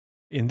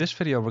In this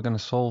video, we're going to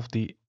solve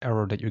the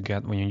error that you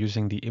get when you're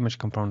using the image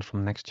component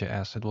from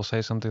Next.js. It will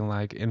say something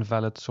like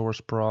invalid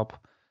source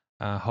prop,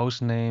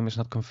 host name is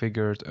not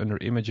configured under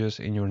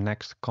images in your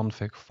next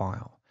config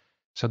file.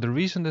 So the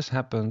reason this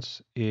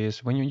happens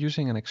is when you're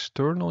using an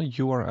external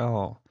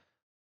URL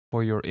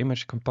for your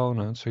image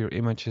component, so your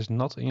image is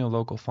not in your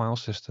local file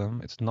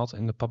system, it's not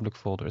in the public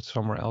folder, it's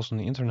somewhere else on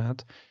the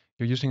internet,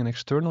 you're using an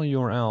external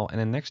URL, and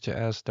in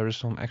Next.js there is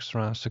some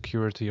extra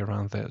security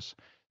around this.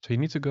 So you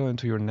need to go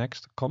into your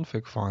next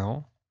config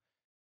file,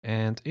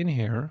 and in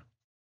here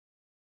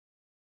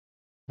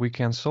we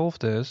can solve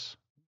this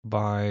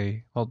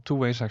by, well, two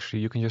ways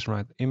actually. You can just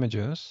write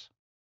images,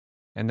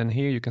 and then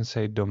here you can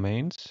say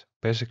domains,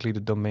 basically the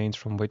domains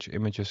from which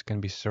images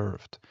can be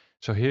served.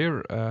 So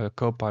here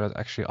Copilot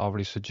actually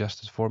already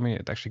suggested for me,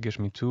 it actually gives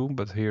me two,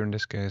 but here in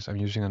this case I'm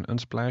using an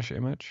Unsplash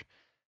image.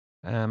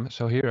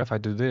 So here if I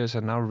do this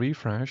and now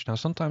refresh, now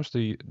sometimes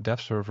the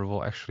dev server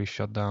will actually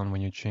shut down when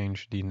you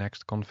change the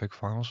next config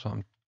file. So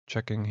I'm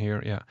checking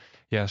here,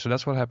 yeah, so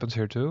that's what happens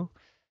here too.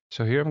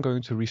 So here I'm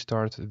going to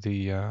restart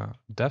the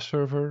dev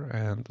server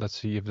and let's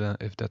see if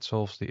that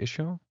solves the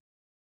issue.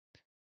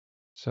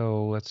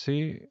 So let's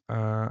see,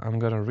 I'm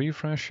gonna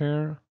refresh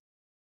here.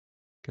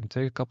 Can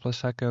take a couple of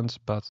seconds,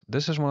 but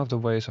this is one of the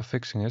ways of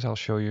fixing it. I'll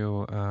show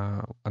you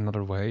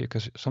another way,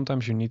 because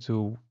sometimes you need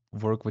to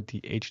work with the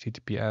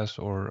HTTPS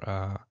or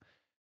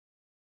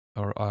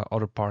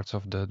other parts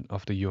of the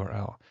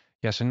URL.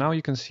 Yeah, so now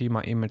you can see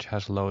my image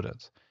has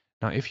loaded.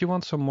 Now, if you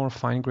want some more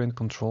fine-grained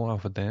control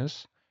over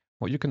this,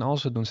 what you can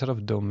also do instead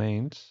of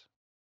domains,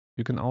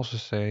 you can also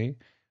say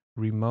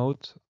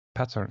remote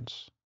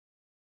patterns.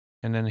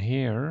 And then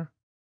here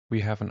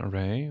we have an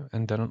array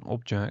and then an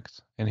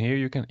object. And here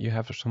you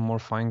have some more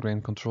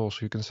fine-grained control.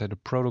 So you can say the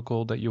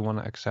protocol that you want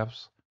to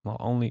accept, well,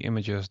 only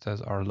images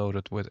that are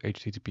loaded with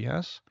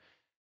HTTPS,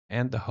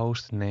 and the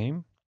host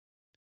name.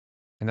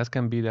 And that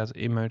can be that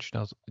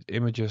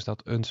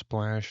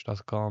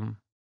images.unsplash.com.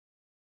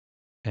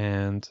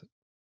 And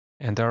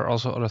there are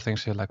also other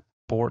things here like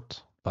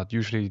port, but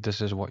usually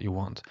this is what you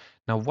want.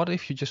 Now, what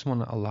if you just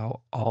want to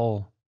allow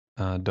all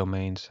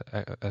domains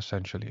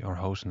essentially, or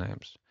host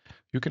names?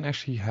 You can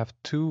actually have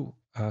two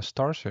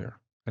stars here.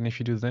 And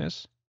if you do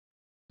this,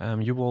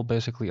 you will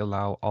basically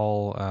allow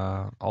all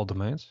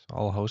domains,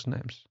 all host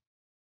names.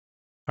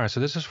 All right,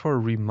 so this is for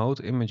remote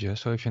images.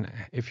 So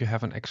if you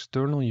have an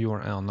external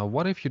URL. Now,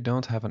 what if you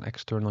don't have an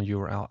external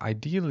URL?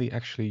 Ideally,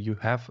 actually, you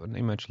have an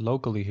image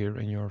locally here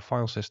in your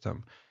file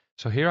system.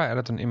 So here I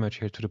added an image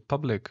here to the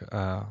public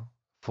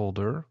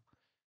folder.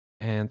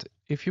 And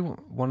if you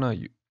want,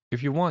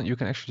 you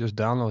can actually just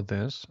download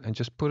this and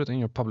just put it in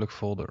your public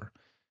folder.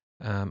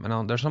 And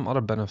now there's some other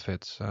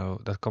benefits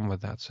that come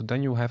with that. So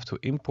then you have to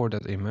import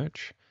that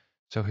image.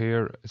 So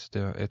here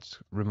it's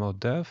remote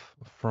dev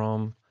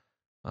from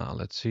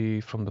let's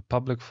see, from the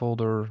public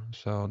folder.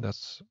 So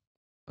that's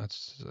I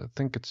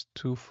think it's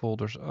two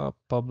folders up,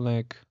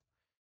 public,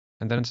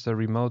 and then it's the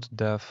remote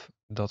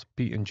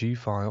dev.png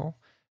file.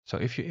 So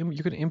if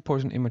you can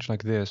import an image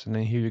like this, and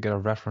then here you get a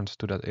reference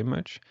to that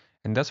image,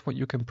 and that's what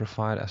you can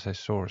provide as a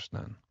source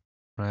then,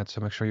 right?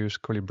 So make sure you use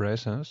curly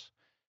braces.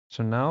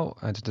 So now,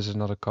 this is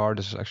not a car,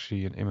 this is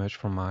actually an image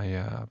from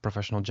my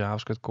professional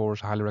JavaScript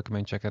course. Highly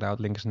recommend check it out,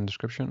 link is in the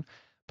description.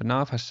 But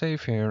now if I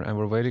save here and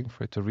we're waiting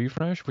for it to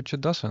refresh, which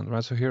it doesn't,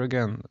 right? So here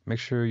again, make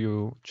sure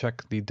you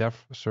check the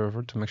dev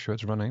server to make sure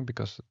it's running,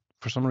 because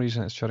for some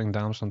reason it's shutting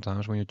down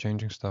sometimes when you're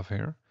changing stuff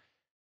here.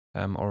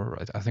 Or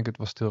I think it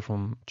was still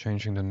from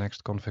changing the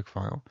next config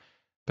file.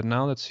 But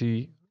now let's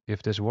see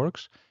if this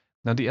works.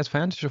 Now the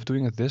advantage of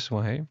doing it this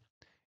way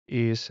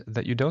is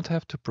that you don't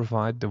have to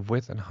provide the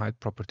width and height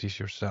properties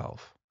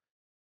yourself,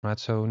 right?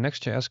 So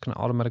Next.js can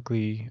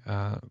automatically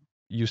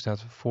use that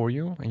for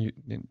you, and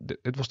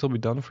it will still be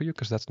done for you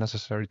because that's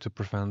necessary to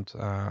prevent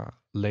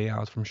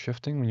layout from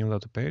shifting when you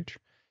load the page.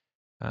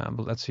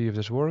 But let's see if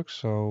this works.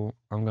 So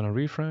I'm gonna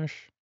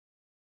refresh,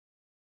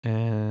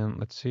 and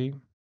let's see.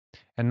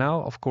 And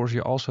now, of course,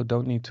 you also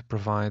don't need to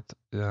provide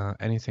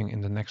anything in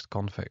the next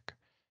config,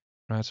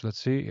 right? So let's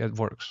see, it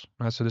works,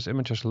 right? So this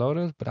image is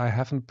loaded, but I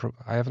haven't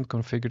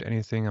configured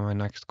anything in my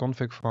next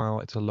config file.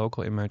 It's a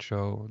local image,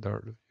 so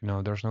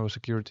there's no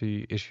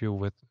security issue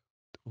with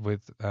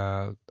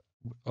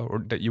or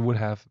that you would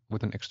have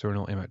with an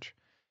external image.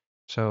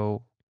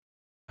 So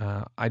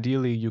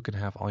ideally, you can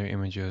have all your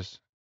images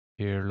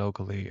here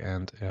locally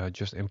and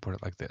just import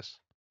it like this.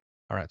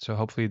 All right, so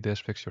hopefully this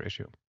fixed your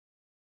issue.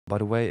 By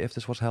the way, if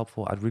this was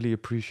helpful, I'd really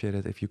appreciate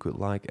it if you could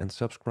like and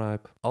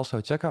subscribe. Also,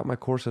 check out my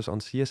courses on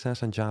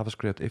CSS and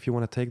JavaScript if you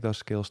want to take those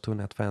skills to an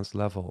advanced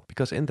level.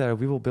 Because in there,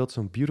 we will build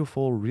some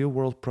beautiful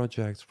real-world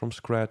projects from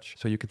scratch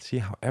so you can see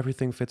how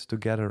everything fits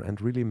together and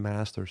really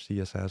master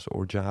CSS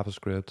or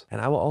JavaScript.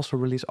 And I will also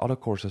release other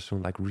courses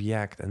soon like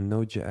React and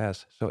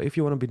Node.js. So if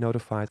you want to be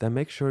notified, then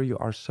make sure you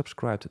are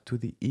subscribed to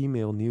the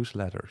email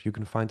newsletter. You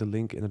can find the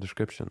link in the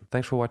description.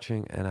 Thanks for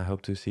watching, and I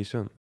hope to see you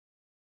soon.